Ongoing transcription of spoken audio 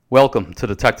Welcome to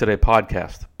the Tech Today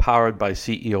podcast, powered by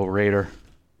CEO Raider.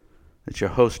 It's your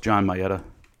host, John Mayetta.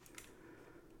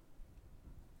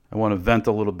 I want to vent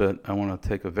a little bit. I want to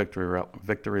take a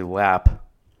victory lap.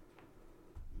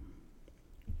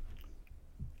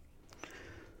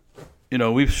 You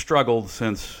know, we've struggled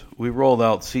since we rolled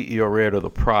out CEO Raider, the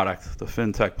product, the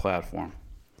fintech platform,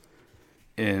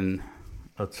 in,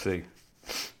 kind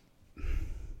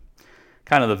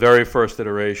of the very first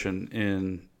iteration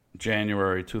in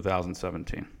January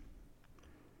 2017.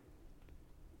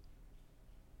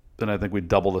 Then I think we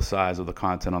doubled the size of the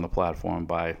content on the platform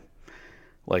by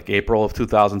like April of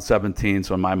 2017.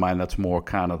 So in my mind, that's more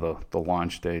kind of the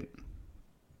launch date.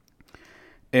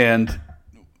 And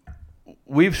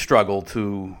we've struggled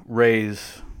to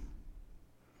raise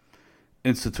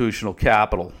institutional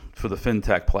capital for the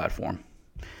fintech platform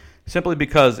simply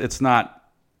because it's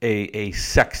not a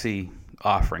sexy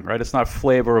offering, right? It's not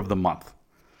flavor of the month.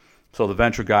 So the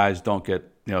venture guys don't get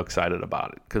excited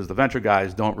about it because the venture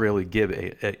guys don't really give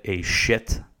a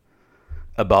shit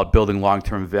about building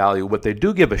long-term value. What they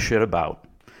do give a shit about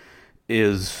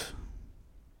is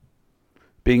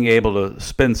being able to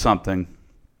spin something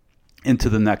into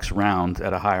the next round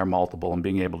at a higher multiple and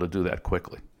being able to do that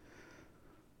quickly,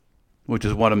 which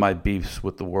is one of my beefs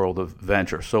with the world of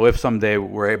venture. So if someday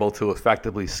we're able to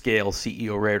effectively scale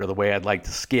CEO Raider the way I'd like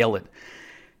to scale it,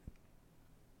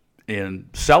 and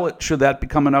sell it, should that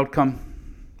become an outcome?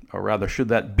 Or rather, should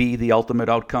that be the ultimate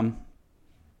outcome?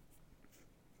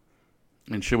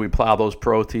 And should we plow those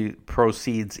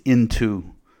proceeds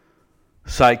into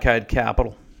Sidekite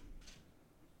Capital,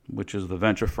 which is the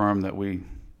venture firm that we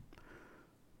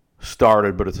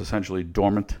started, but it's essentially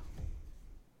dormant?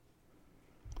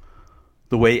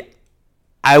 The way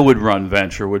I would run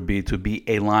venture would be to be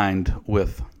aligned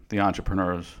with the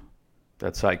entrepreneurs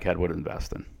that Sidekite would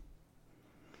invest in.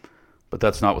 But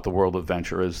that's not what the world of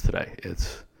venture is today.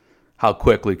 It's how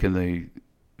quickly can the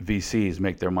VCs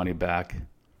make their money back.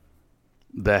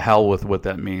 The hell with what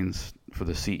that means for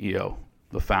the CEO,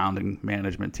 the founding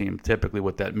management team. Typically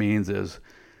what that means is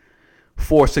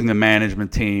forcing the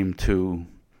management team to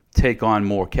take on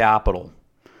more capital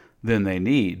than they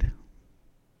need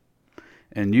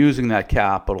and using that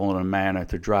capital in a manner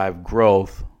to drive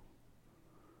growth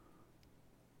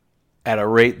at a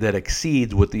rate that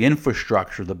exceeds what the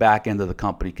infrastructure, the back end of the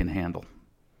company can handle.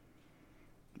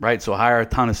 Right? So hire a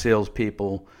ton of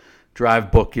salespeople,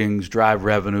 drive bookings, drive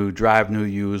revenue, drive new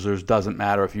users. Doesn't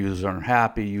matter if users aren't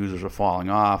happy, users are falling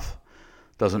off.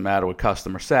 Doesn't matter what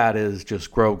customer sat is,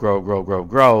 just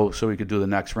grow, so we could do the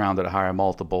next round at a higher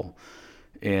multiple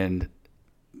and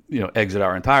exit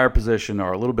our entire position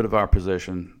or a little bit of our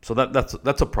position. So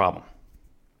that's a problem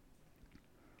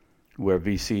where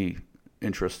VC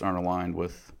interests aren't aligned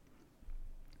with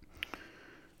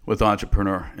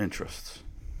entrepreneur interests.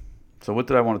 So what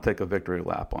did I want to take a victory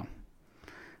lap on?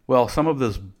 Well, some of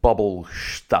this bubble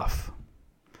stuff,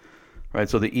 right?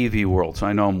 So the EV world. So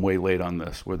I know I'm way late on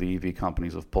this, where the EV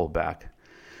companies have pulled back.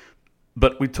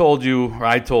 But I told you,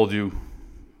 I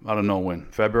don't know when,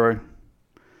 February,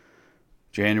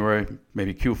 January,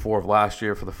 maybe Q4 of last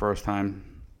year for the first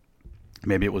time.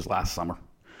 Maybe it was last summer.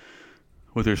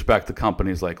 With respect to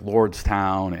companies like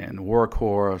Lordstown and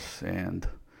Workhorse and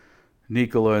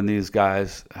Nikola and these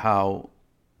guys, how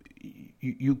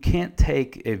you can't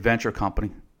take a venture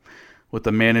company with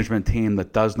a management team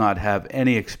that does not have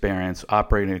any experience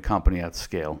operating a company at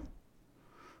scale,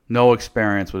 no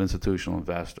experience with institutional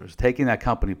investors, taking that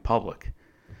company public,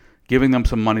 giving them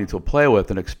some money to play with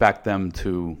and expect them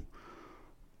to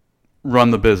run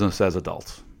the business as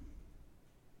adults.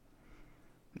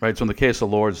 Right, so in the case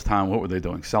of Lordstown, what were they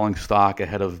doing? Selling stock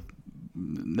ahead of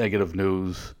negative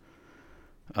news,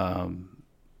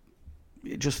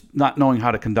 just not knowing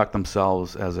how to conduct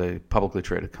themselves as a publicly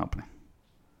traded company.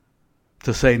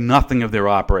 To say nothing of their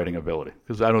operating ability,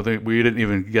 because I don't think we didn't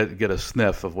even get a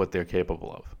sniff of what they're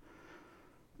capable of.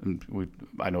 And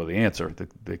I know the answer.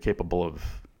 They're capable of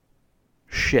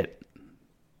shit.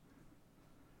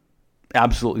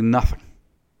 Absolutely nothing.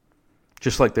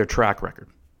 Just like their track record.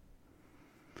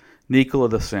 Nikola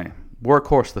the same.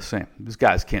 Workhorse the same. These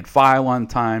guys can't file on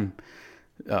time.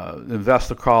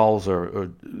 Investor calls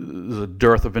or there's a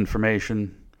dearth of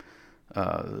information.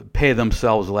 Pay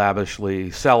themselves lavishly.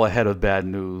 Sell ahead of bad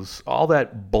news. All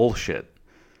that bullshit.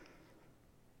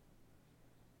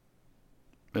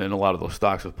 And a lot of those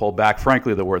stocks have pulled back.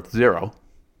 Frankly, they're worth zero.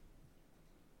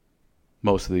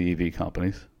 Most of the EV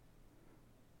companies.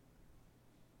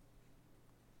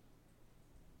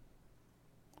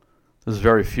 There's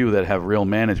very few that have real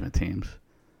management teams.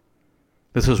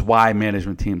 This is why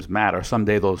management teams matter.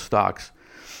 Someday those stocks,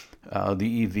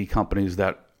 the EV companies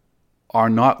that are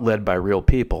not led by real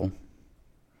people.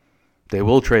 They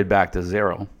will trade back to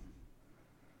zero.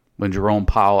 When Jerome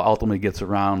Powell ultimately gets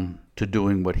around to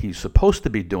doing what he's supposed to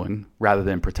be doing rather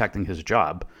than protecting his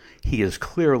job, he is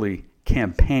clearly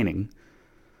campaigning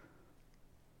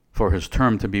for his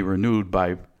term to be renewed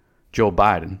by Joe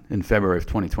Biden in February of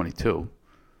 2022.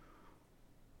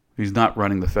 He's not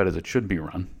running the Fed as it should be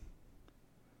run.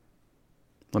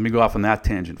 Let me go off on that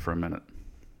tangent for a minute.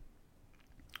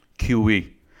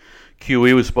 QE.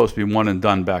 QE was supposed to be one and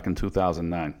done back in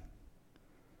 2009.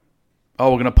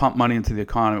 Oh, we're going to pump money into the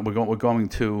economy. We're going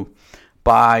to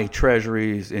buy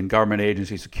treasuries and government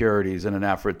agency securities in an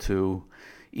effort to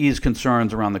ease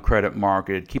concerns around the credit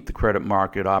market, keep the credit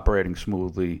market operating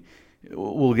smoothly.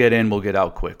 We'll get in, we'll get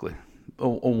out quickly. A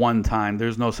one-time,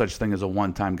 there's no such thing as a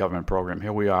one-time government program.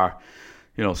 Here we are,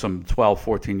 some 12,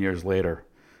 14 years later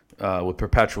with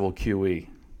perpetual QE.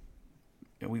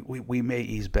 We may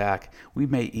ease back. We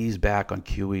may ease back on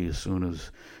QE as soon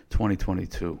as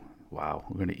 2022. Wow,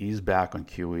 we're going to ease back on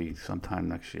QE sometime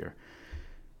next year.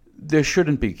 There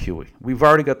shouldn't be QE. We've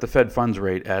already got the Fed funds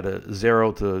rate at a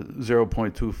 0 to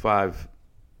 0.25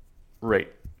 rate,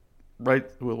 right?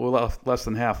 We're less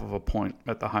than half of a point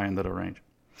at the high end of the range.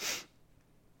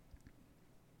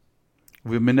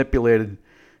 We've manipulated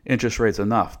interest rates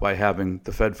enough by having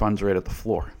the Fed funds rate at the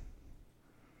floor.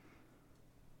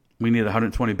 We need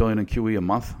 $120 billion in QE a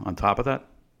month on top of that.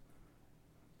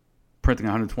 Printing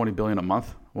 $120 billion a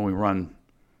month when we run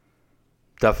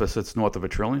deficits north of $1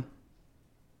 trillion.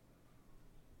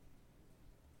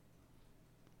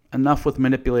 Enough with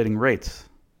manipulating rates.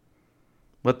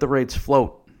 Let the rates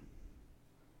float.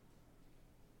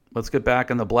 Let's get back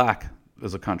in the black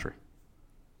as a country.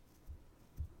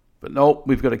 But nope,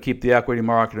 we've got to keep the equity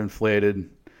market inflated.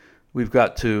 We've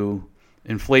got to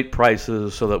inflate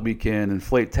prices so that we can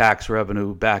inflate tax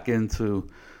revenue back into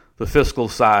the fiscal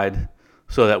side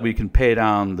so that we can pay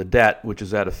down the debt, which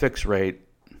is at a fixed rate,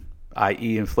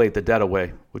 i.e. inflate the debt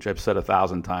away, which I've said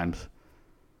 1,000 times.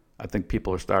 I think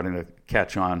people are starting to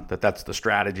catch on that that's the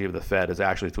strategy of the Fed, is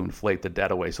actually to inflate the debt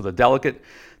away. So the delicate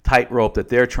tightrope that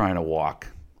they're trying to walk,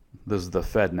 this is the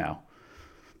Fed now,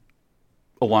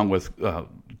 along with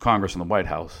Congress and the White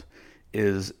House,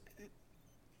 is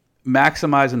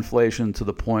maximize inflation to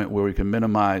the point where we can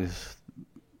minimize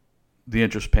the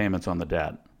interest payments on the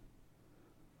debt,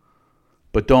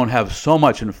 but don't have so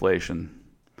much inflation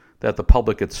that the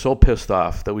public gets so pissed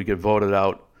off that we get voted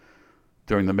out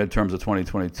during the midterms of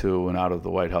 2022 and out of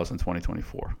the White House in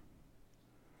 2024.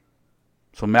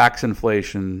 So max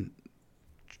inflation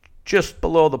just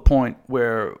below the point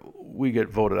where we get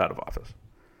voted out of office.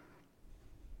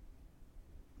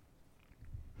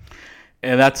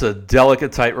 And that's a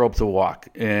delicate tightrope to walk,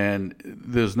 and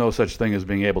there's no such thing as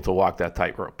being able to walk that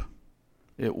tightrope.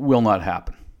 It will not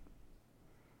happen.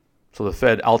 So the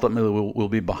Fed ultimately will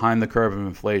be behind the curve of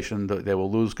inflation. They will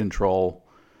lose control.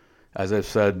 As I've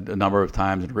said a number of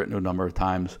times and written a number of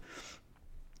times,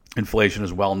 inflation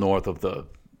is well north of the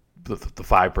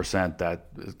 5%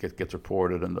 that gets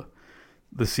reported in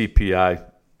the CPI.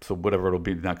 So whatever it'll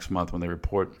be next month when they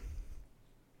report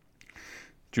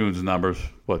June's numbers,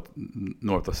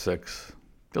 north of 6.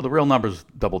 The real numbers,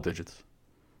 double digits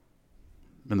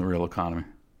in the real economy.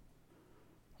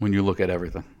 When you look at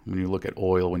everything, when you look at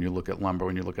oil, when you look at lumber,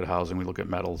 when you look at housing, when you look at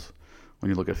metals, when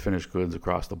you look at finished goods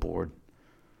across the board,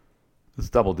 it's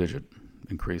double-digit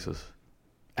increases.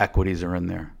 Equities are in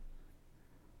there.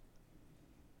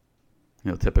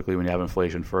 Typically when you have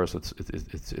inflation first,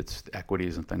 it's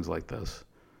equities and things like this.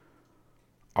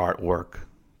 Artwork,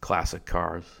 classic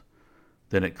cars.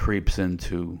 Then it creeps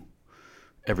into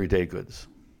everyday goods.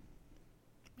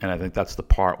 And I think that's the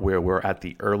part where we're at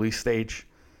the early stage,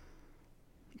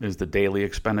 is the daily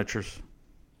expenditures.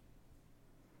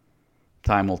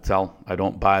 Time will tell. I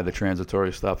don't buy the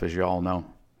transitory stuff, as you all know.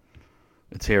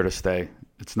 It's here to stay.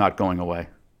 It's not going away.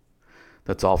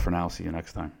 That's all for now. See you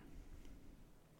next time.